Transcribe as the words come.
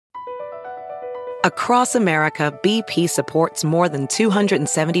Across America, BP supports more than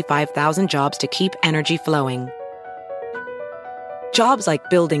 275,000 jobs to keep energy flowing. Jobs like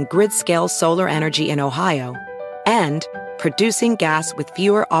building grid-scale solar energy in Ohio and producing gas with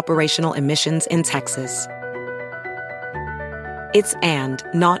fewer operational emissions in Texas. It's and,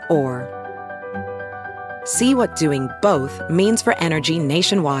 not or. See what doing both means for energy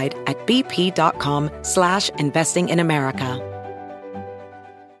nationwide at bp.com/investing in America.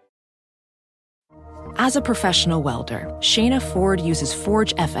 As a professional welder, Shayna Ford uses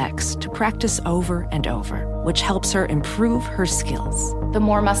Forge FX to practice over and over, which helps her improve her skills. The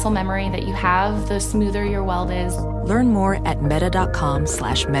more muscle memory that you have, the smoother your weld is. Learn more at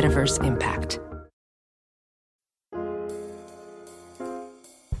meta.com/metaverse impact.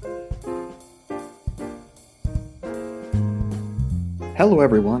 Hello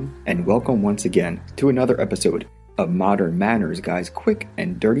everyone, and welcome once again to another episode of Modern Manners Guy's quick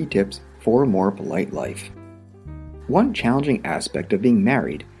and dirty tips for a more polite life. One challenging aspect of being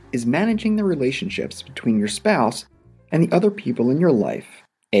married is managing the relationships between your spouse and the other people in your life,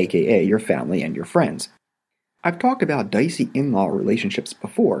 aka your family and your friends. I've talked about dicey in-law relationships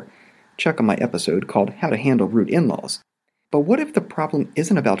before. Check out my episode called How to Handle Rude In-Laws. But what if the problem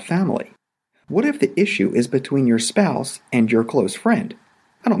isn't about family? What if the issue is between your spouse and your close friend?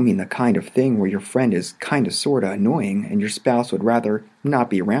 I don't mean the kind of thing where your friend is kinda sorta annoying and your spouse would rather not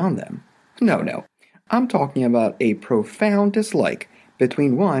be around them. No. I'm talking about a profound dislike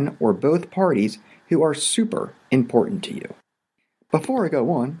between one or both parties who are super important to you. Before I go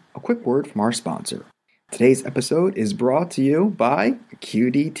on, a quick word from our sponsor. Today's episode is brought to you by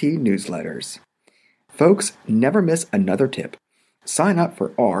QDT Newsletters. Folks, never miss another tip. Sign up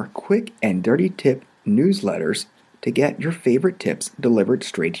for our quick and dirty tip newsletters to get your favorite tips delivered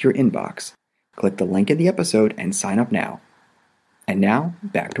straight to your inbox. Click the link in the episode and sign up now. And now,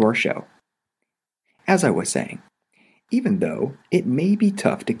 back to our show. As I was saying, even though it may be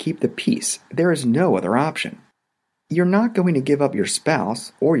tough to keep the peace, there is no other option. You're not going to give up your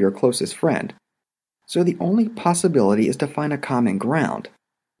spouse or your closest friend, so the only possibility is to find a common ground.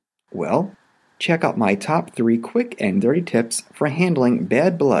 Well, check out my top 3 quick and dirty tips for handling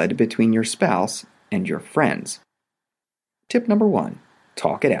bad blood between your spouse and your friends. Tip number 1,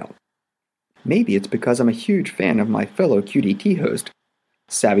 talk it out. Maybe it's because I'm a huge fan of my fellow QDT host,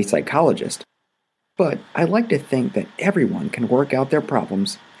 Savvy Psychologist, but I like to think that everyone can work out their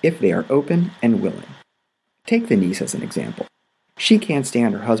problems if they are open and willing. Take the niece as an example. She can't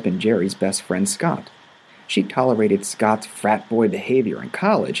stand her husband Jerry's best friend Scott. She tolerated Scott's frat boy behavior in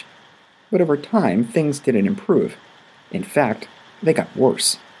college, but over time, things didn't improve. In fact, they got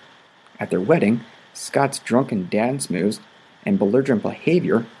worse. At their wedding, Scott's drunken dance moves and belligerent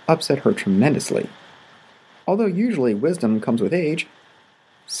behavior upset her tremendously. Although usually wisdom comes with age,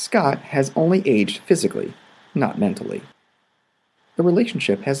 Scott has only aged physically, not mentally. The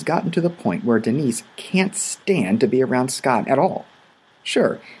relationship has gotten to the point where Denise can't stand to be around Scott at all.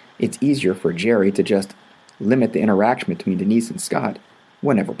 Sure, it's easier for Jerry to just limit the interaction between Denise and Scott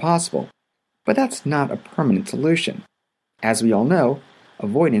whenever possible. But that's not a permanent solution. As we all know,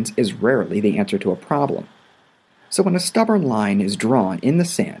 avoidance is rarely the answer to a problem. So when a stubborn line is drawn in the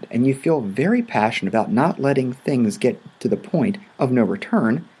sand and you feel very passionate about not letting things get to the point of no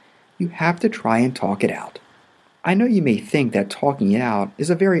return, you have to try and talk it out. I know you may think that talking it out is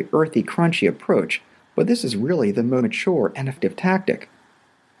a very earthy, crunchy approach, but this is really the most mature and effective tactic.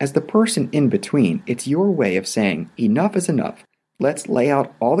 As the person in between, it's your way of saying, enough is enough. Let's lay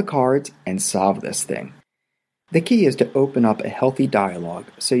out all the cards and solve this thing. The key is to open up a healthy dialogue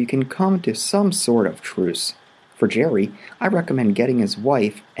so you can come to some sort of truce. For Jerry, I recommend getting his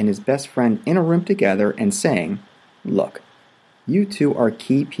wife and his best friend in a room together and saying, look, you two are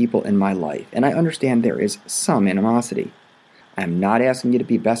key people in my life, and I understand there is some animosity. I am not asking you to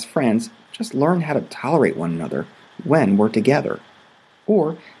be best friends, just learn how to tolerate one another when we're together.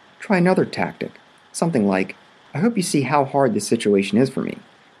 Or try another tactic, something like, I hope you see how hard this situation is for me.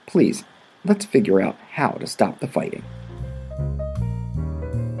 Please, let's figure out how to stop the fighting.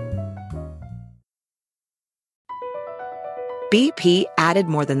 BP added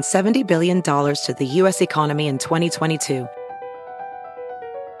more than $70 billion to the U.S. economy in 2022.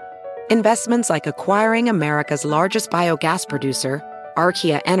 Investments like acquiring America's largest biogas producer,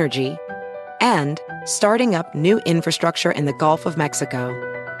 Archaea Energy, and starting up new infrastructure in the Gulf of Mexico.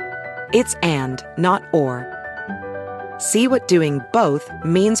 It's and, not or. See what doing both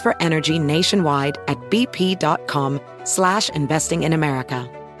means for energy nationwide at bp.com/investing in America.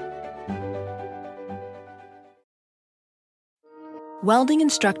 Welding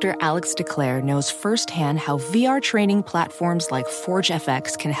instructor Alex DeClaire knows firsthand how VR training platforms like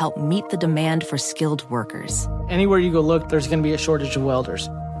ForgeFX can help meet the demand for skilled workers. Anywhere you go look, there's going to be a shortage of welders.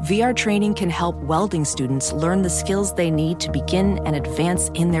 VR training can help welding students learn the skills they need to begin and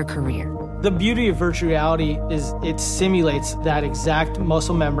advance in their career. The beauty of virtual reality is it simulates that exact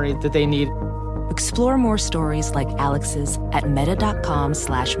muscle memory that they need. Explore more stories like Alex's at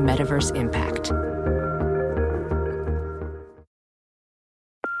meta.com/metaverseimpact.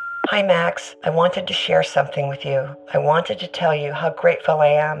 Hi, Max. I wanted to share something with you. I wanted to tell you how grateful I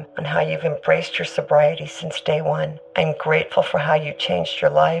am and how you've embraced your sobriety since day one. I'm grateful for how you changed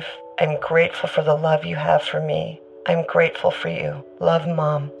your life. I'm grateful for the love you have for me. I'm grateful for you. Love,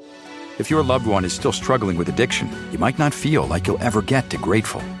 Mom. If your loved one is still struggling with addiction, you might not feel like you'll ever get to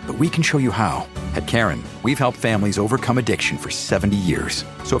grateful, but we can show you how. At Caron, we've helped families overcome addiction for 70 years.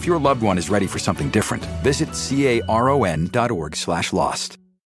 So if your loved one is ready for something different, visit caron.org/lost.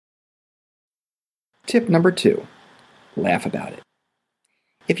 Tip number 2, laugh about it.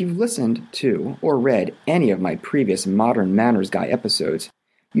 If you've listened to or read any of my previous Modern Manners Guy episodes,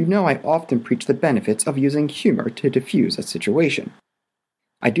 you know I often preach the benefits of using humor to diffuse a situation.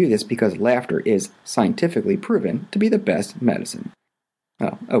 I do this because laughter is scientifically proven to be the best medicine.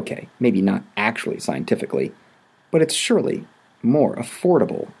 Well, okay, maybe not actually scientifically, but it's surely more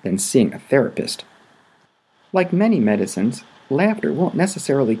affordable than seeing a therapist. Like many medicines, laughter won't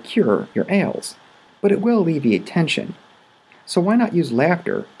necessarily cure your ails, but it will alleviate tension. So why not use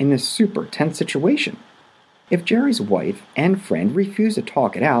laughter in this super tense situation? If Jerry's wife and friend refuse to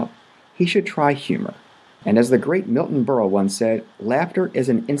talk it out, he should try humor. And as the great Milton Berle once said, laughter is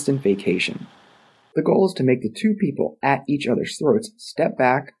an instant vacation. The goal is to make the two people at each other's throats step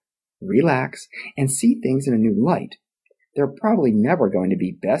back, relax, and see things in a new light. They're probably never going to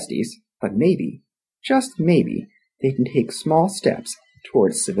be besties, but maybe, just maybe, they can take small steps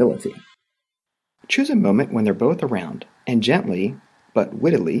towards civility. Choose a moment when they're both around, and gently, but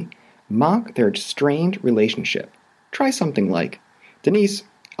wittily, mock their strained relationship. Try something like, "Denise,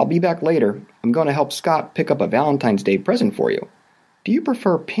 I'll be back later. I'm going to help Scott pick up a Valentine's Day present for you. Do you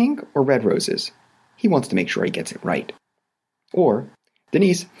prefer pink or red roses?" He wants to make sure he gets it right. Or,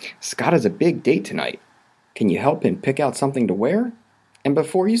 "Denise, Scott has a big date tonight. Can you help him pick out something to wear?" And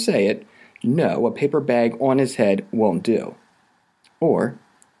before you say it, no, a paper bag on his head won't do. Or,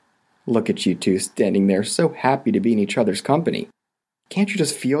 "Look at you two standing there so happy to be in each other's company. Can't you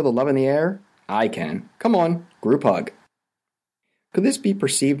just feel the love in the air? I can. Come on, group hug." Could this be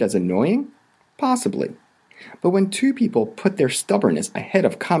perceived as annoying? Possibly. But when two people put their stubbornness ahead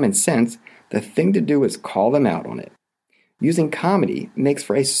of common sense, the thing to do is call them out on it. Using comedy makes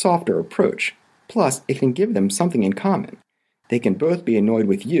for a softer approach. Plus, it can give them something in common. They can both be annoyed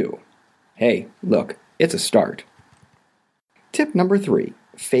with you. Hey, look, it's a start. Tip number 3,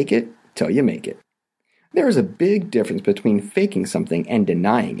 fake it till you make it. There is a big difference between faking something and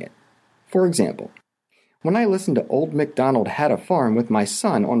denying it. For example, when I listen to Old MacDonald Had a Farm with my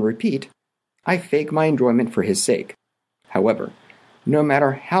son on repeat, I fake my enjoyment for his sake. However, no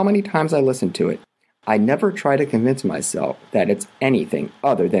matter how many times I listen to it, I never try to convince myself that it's anything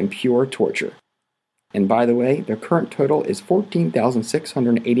other than pure torture. And by the way, the current total is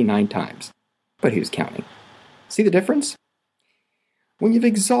 14,689 times. But who's counting? See the difference? When you've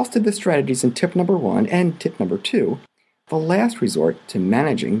exhausted the strategies in tip number 1 and tip number 2, the last resort to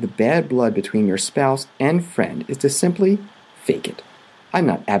managing the bad blood between your spouse and friend is to simply fake it. I'm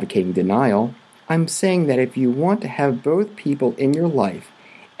not advocating denial. I'm saying that if you want to have both people in your life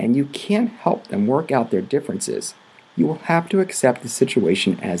and you can't help them work out their differences, you will have to accept the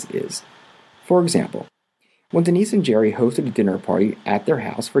situation as is. For example, when Denise and Jerry hosted a dinner party at their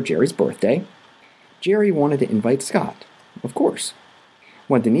house for Jerry's birthday, Jerry wanted to invite Scott, of course.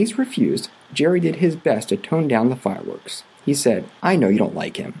 When Denise refused, Jerry did his best to tone down the fireworks. He said, "I know you don't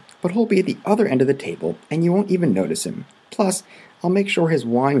like him, but he'll be at the other end of the table and you won't even notice him. Plus, I'll make sure his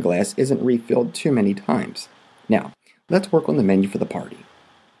wine glass isn't refilled too many times. Now, let's work on the menu for the party."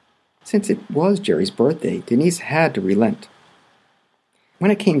 Since it was Jerry's birthday, Denise had to relent.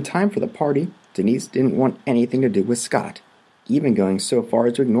 When it came time for the party, Denise didn't want anything to do with Scott, even going so far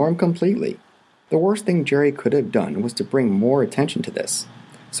as to ignore him completely. The worst thing Jerry could have done was to bring more attention to this.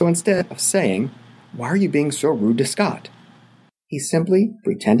 So instead of saying, "Why are you being so rude to Scott?" he simply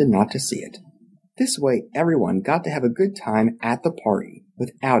pretended not to see it. This way, everyone got to have a good time at the party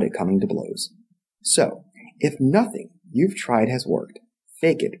without it coming to blows. So, if nothing you've tried has worked,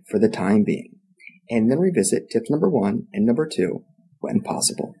 fake it for the time being, and then revisit tips number 1 and number 2 when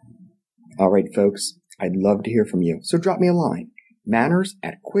possible. Alright folks, I'd love to hear from you, so drop me a line,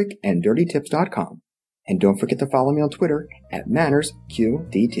 manners@quickanddirtytips.com, And don't forget to follow me on Twitter at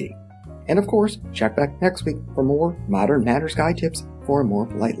MannersQDT. And of course, check back next week for more Modern Manners Guide tips for a more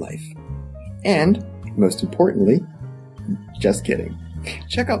polite life. And, most importantly, just kidding.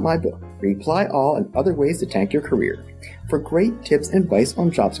 Check out my book, Reply All and Other Ways to Tank Your Career, for great tips and advice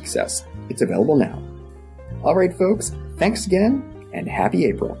on job success. It's available now. Alright folks, thanks again, and happy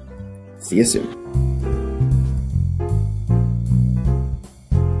April. See you soon.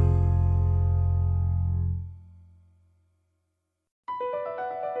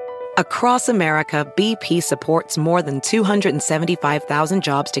 Across America, BP supports more than 275,000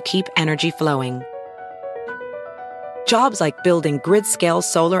 jobs to keep energy flowing. Jobs like building grid-scale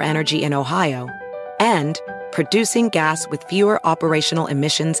solar energy in Ohio and producing gas with fewer operational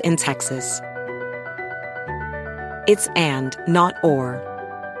emissions in Texas. It's and, not or.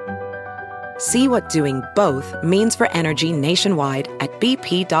 See what doing both means for energy nationwide at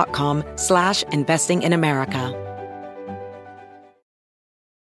bp.com/investing in America.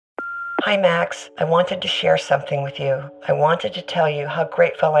 Hi, Max. I wanted to share something with you. I wanted to tell you how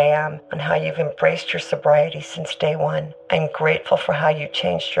grateful I am and how you've embraced your sobriety since day one. I'm grateful for how you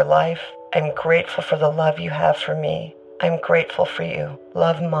changed your life. I'm grateful for the love you have for me. I'm grateful for you.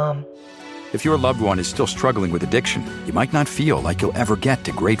 Love, Mom. If your loved one is still struggling with addiction, you might not feel like you'll ever get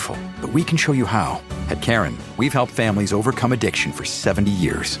to grateful, but we can show you how. At Caron, we've helped families overcome addiction for 70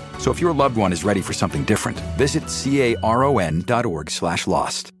 years. So if your loved one is ready for something different, visit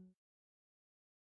caron.org/lost.